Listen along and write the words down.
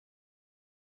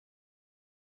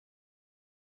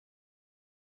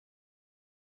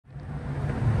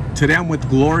Today I'm with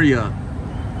Gloria.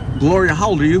 Gloria, how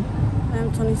old are you?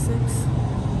 I'm 26.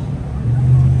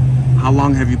 How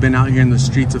long have you been out here in the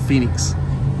streets of Phoenix?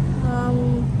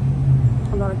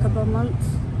 About a couple of months.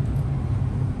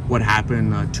 What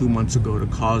happened 2 months ago to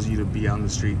cause you to be out in the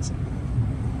streets?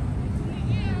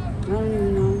 I don't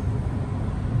even know.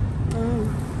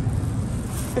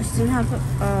 I just didn't have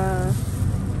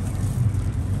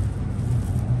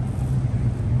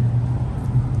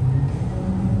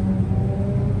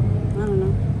I don't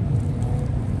know.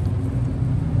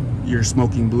 You're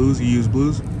smoking blues? You use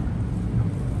blues?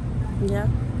 Yeah,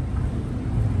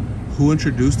 Who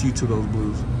introduced you to those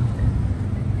blues?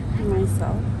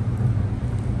 myself.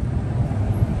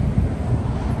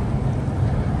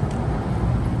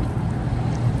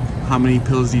 How many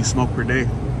pills do you smoke per day?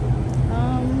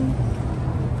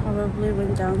 Probably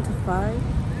went down to 5,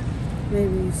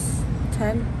 maybe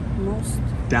 10 most.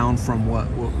 Down from what?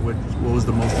 What was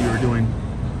the most you were doing?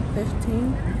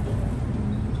 15.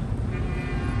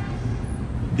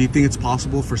 Do you think it's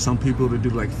possible for some people to do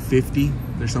like 50?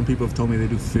 There's some people have told me they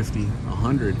do 50,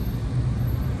 100.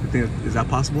 Is that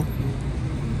possible?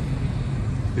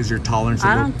 Is your tolerance?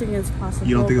 I don't think it's possible.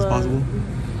 You don't think it's possible?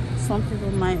 Some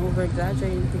people might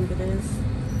over-exaggerate and think it is.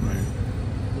 Right.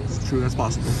 It's true. That's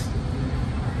possible.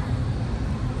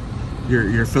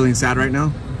 You're feeling sad right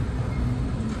now?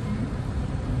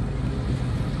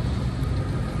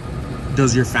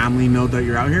 Does your family know that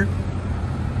you're out here?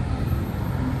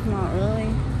 Not really.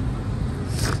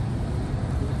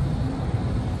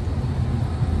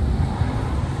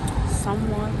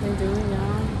 Somewhat they do,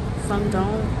 yeah. Some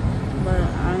don't. But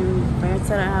like I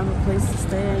said, I have a place to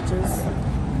stay. I just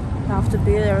have to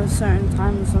be there at a certain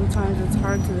time, and sometimes it's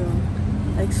hard to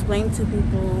explain to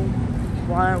people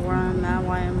where I'm at,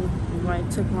 why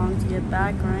it took long to get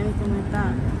back or anything like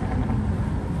that.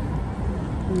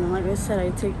 You know, like I said, I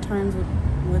take turns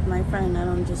with my friend. I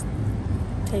don't just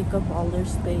take up all their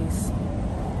space.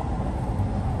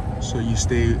 So you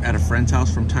stay at a friend's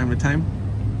house from time to time?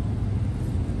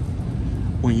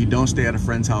 When you don't stay at a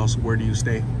friend's house, where do you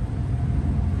stay?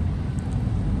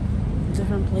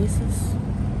 Different places.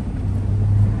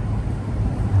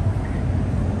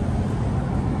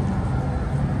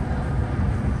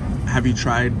 Have you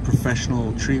tried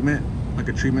professional treatment, like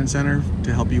a treatment center,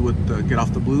 to help you with get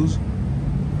off the blues?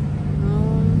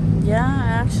 Yeah,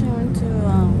 I actually went to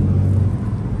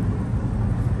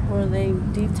where they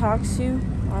detox you.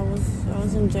 I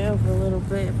was in jail for a little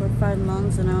bit, for 5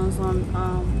 months, and I was on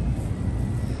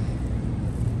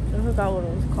I forgot what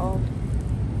it was called.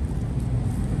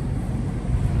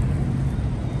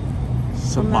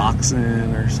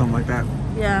 Suboxone or something like that?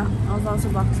 Yeah, I was on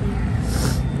Suboxone.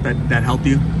 That helped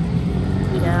you?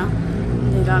 Yeah,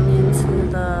 they got me into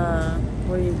the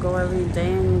where you go every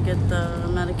day and you get the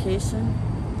medication.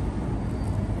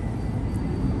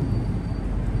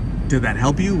 Did that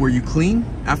help you? Were you clean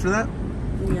after that?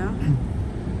 Yeah.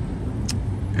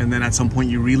 And then at some point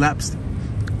you relapsed?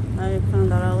 I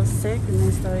found out I was sick and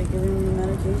they started giving me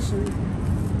medication.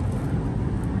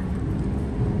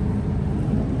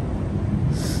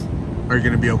 Are you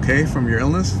gonna be okay from your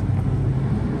illness?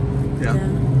 Yeah.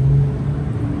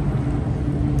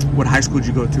 What high school did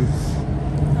you go to?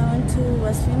 I went to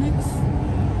West Phoenix.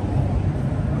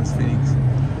 West Phoenix.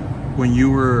 When you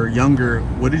were younger,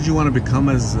 what did you want to become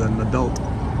as an adult? I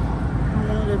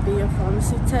wanted to be a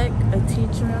pharmacy tech, a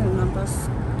teacher, and a bus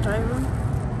driver.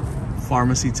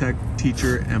 Pharmacy tech,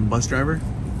 teacher, and bus driver?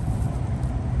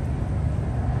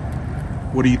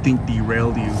 What do you think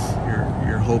derailed you,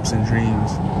 your hopes and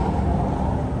dreams?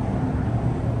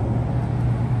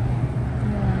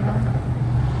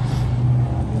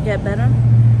 Get better.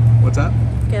 What's that?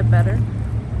 Get better.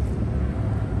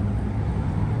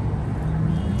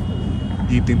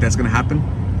 Do you think that's gonna happen?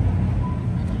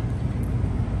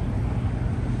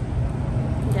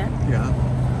 Yeah. Yeah.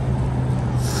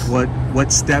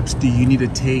 What steps do you need to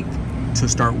take to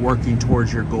start working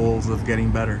towards your goals of getting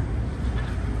better?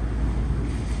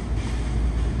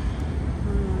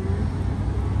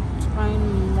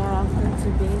 Trying more often to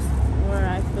be where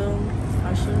I feel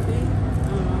I should be.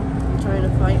 And try to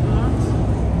fight more.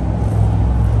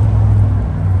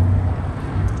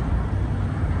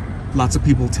 Lots of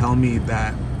people tell me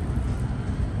that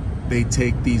they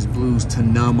take these blues to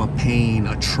numb a pain,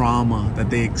 a trauma that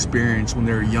they experienced when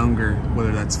they were younger,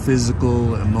 whether that's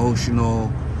physical,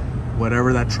 emotional,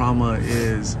 whatever that trauma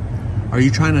is. Are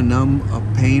you trying to numb a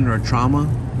pain or a trauma?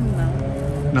 No.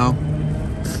 No?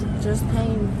 Just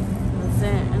pain. That's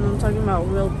it. And I'm talking about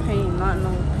real pain, not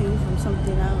no pain from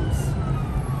something else.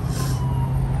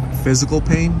 Physical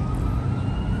pain?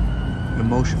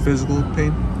 Physical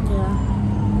pain? Yeah.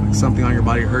 Like something on your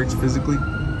body hurts physically?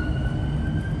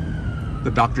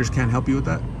 The doctors can't help you with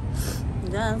that?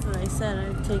 Yeah, that's what I said.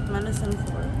 I take medicine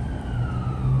for it.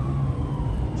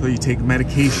 So you take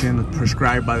medication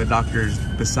prescribed by the doctors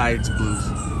besides blues?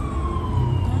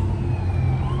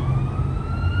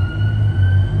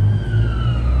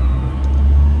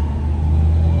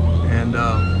 And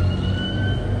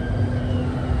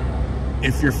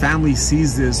if your family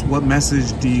sees this, what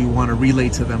message do you want to relay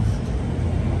to them?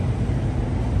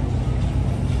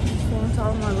 I want to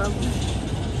tell them I love them.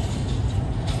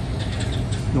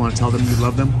 You want to tell them you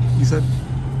love them, you said?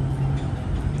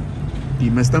 Do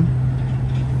you miss them?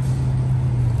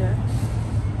 Yeah.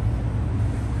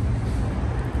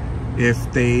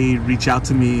 If they reach out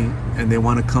to me and they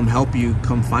want to come help you,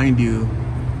 come find you,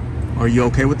 are you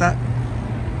okay with that?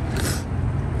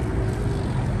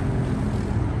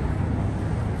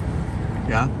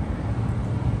 Yeah?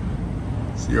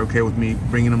 So you're okay with me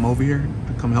bringing them over here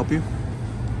to come help you?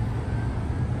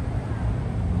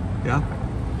 Yeah?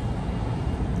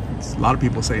 A lot of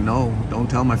people say, no, don't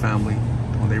tell my family.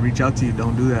 When they reach out to you,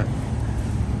 don't do that.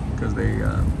 Because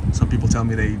some people tell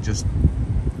me they just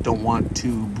don't want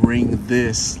to bring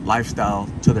this lifestyle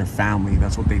to their family.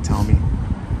 That's what they tell me.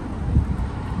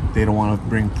 They don't want to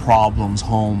bring problems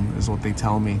home, is what they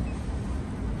tell me.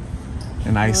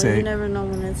 And I say, you never know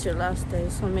when it's your last day,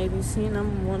 so maybe seeing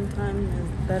them one time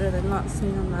is better than not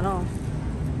seeing them at all.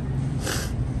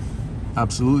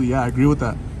 Absolutely, yeah, I agree with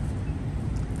that.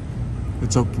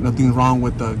 It's okay, nothing wrong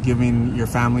with giving your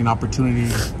family an opportunity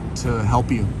to help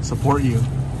you, support you.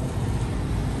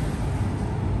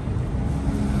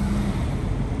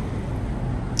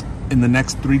 In the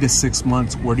next 3 to 6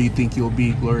 months, where do you think you'll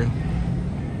be, Gloria?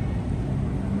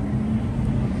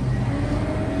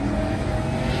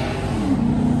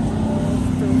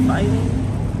 Still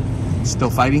fighting. Still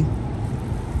fighting?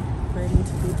 Fighting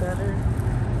to be better.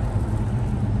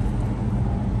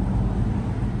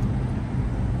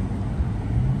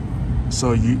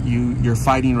 So you're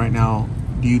fighting right now.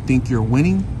 Do you think you're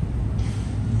winning?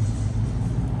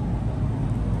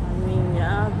 I mean,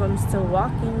 yeah, but I'm still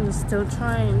walking and still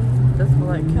trying. That's all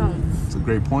that counts. It's a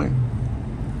great point.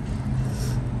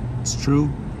 It's true.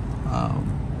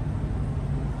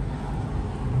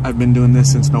 I've been doing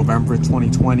this since November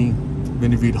 2020. I've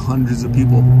interviewed hundreds of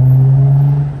people.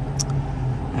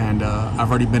 And I've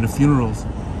already been to funerals.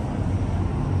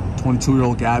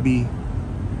 22-year-old Gabby,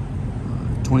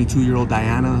 22-year-old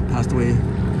Diana passed away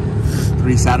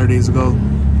 3 Saturdays ago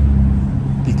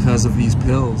because of these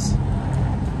pills.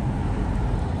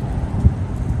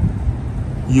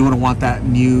 You wouldn't want that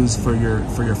news for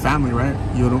your family, right?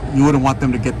 You wouldn't want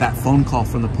them to get that phone call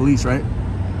from the police, right?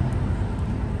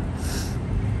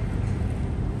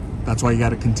 That's why you got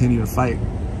to continue to fight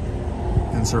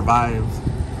and survive.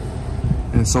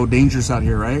 And it's so dangerous out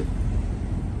here, right?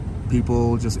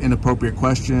 People just inappropriate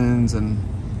questions and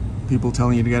people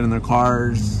telling you to get in their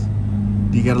cars.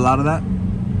 Do you get a lot of that?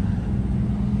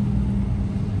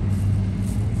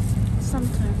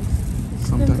 Sometimes.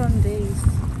 It depends on days.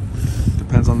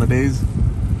 Depends on the days.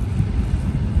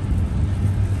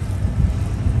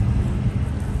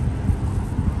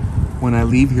 When I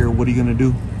leave here, what are you gonna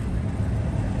do?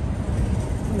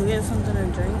 You get something to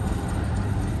drink.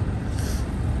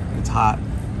 It's hot.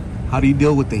 How do you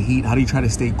deal with the heat? How do you try to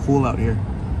stay cool out here?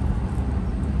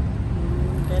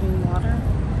 Getting water.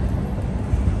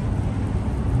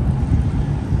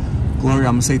 Gloria,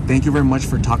 I'm gonna say thank you very much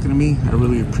for talking to me. I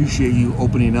really appreciate you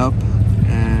opening up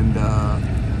and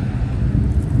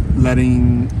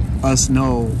letting us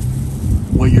know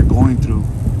what you're going through.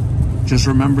 Just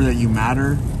remember that you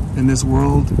matter in this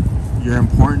world. You're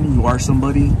important. You are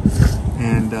somebody.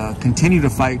 And continue to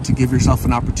fight to give yourself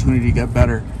an opportunity to get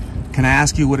better. Can I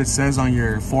ask you what it says on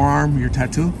your forearm, your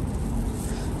tattoo?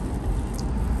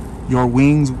 Your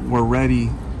wings were ready,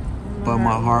 but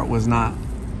my heart was not.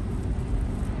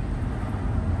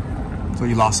 So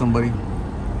you lost somebody.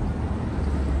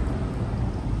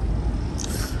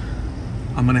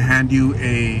 I'm gonna hand you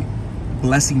a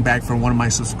blessing bag from one of my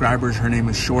subscribers. Her name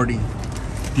is Shorty.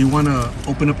 Do you wanna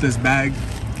open up this bag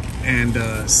and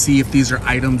see if these are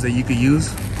items that you could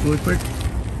use really quick?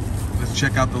 Let's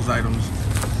check out those items.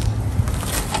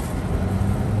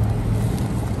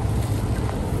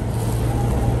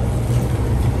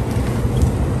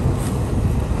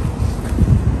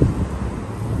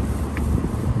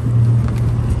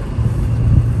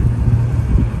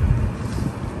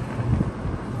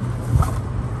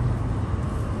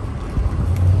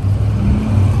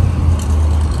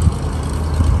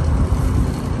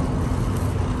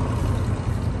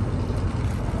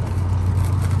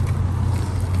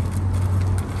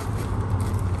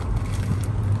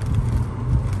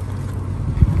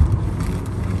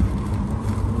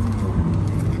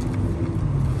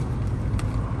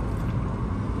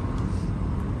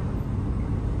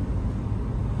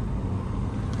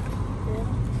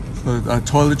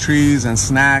 toiletries and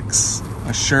snacks,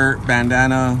 a shirt,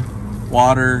 bandana,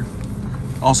 water,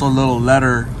 also a little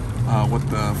letter with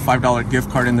the $5 gift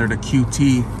card in there to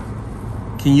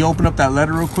QT. Can you open up that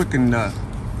letter real quick and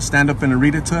stand up and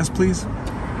read it to us, please?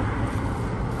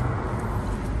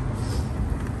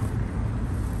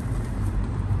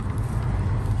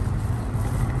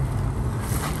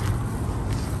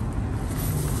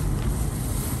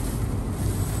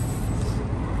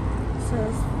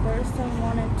 Says, first I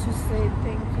wanted to say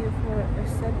thank you for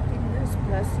accepting this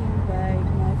blessing by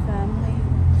my family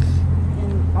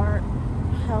and art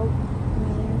helped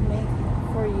me make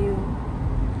for you.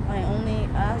 I only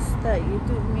ask that you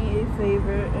do me a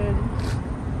favor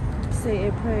and say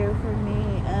a prayer for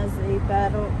me as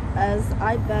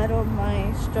I battle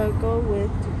my struggle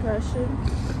with depression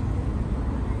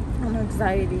and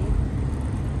anxiety.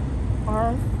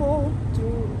 Harmful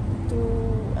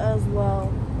through as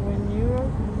well. When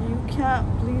you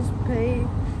can't, please pay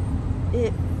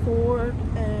it forward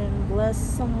and bless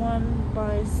someone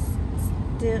by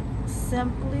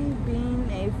simply being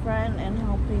a friend and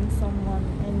helping someone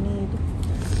in need.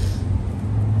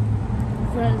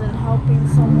 Friends and helping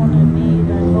someone in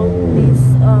need. I hope these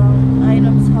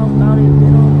items help out a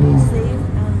little. Be safe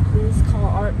and please call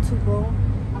Art to go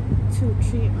to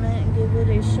treatment and give it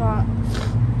a shot.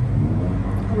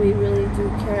 We really do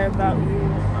care about you.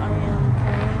 I am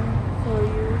praying for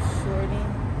you, shorty.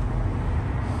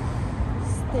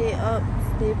 Stay up,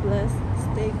 stay blessed,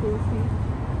 stay goofy.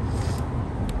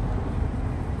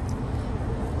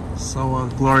 So,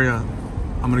 Gloria,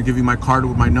 I'm going to give you my card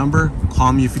with my number.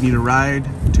 Call me if you need a ride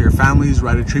to your family's,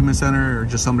 ride a treatment center, or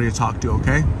just somebody to talk to,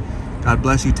 okay? God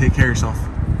bless you. Take care of yourself.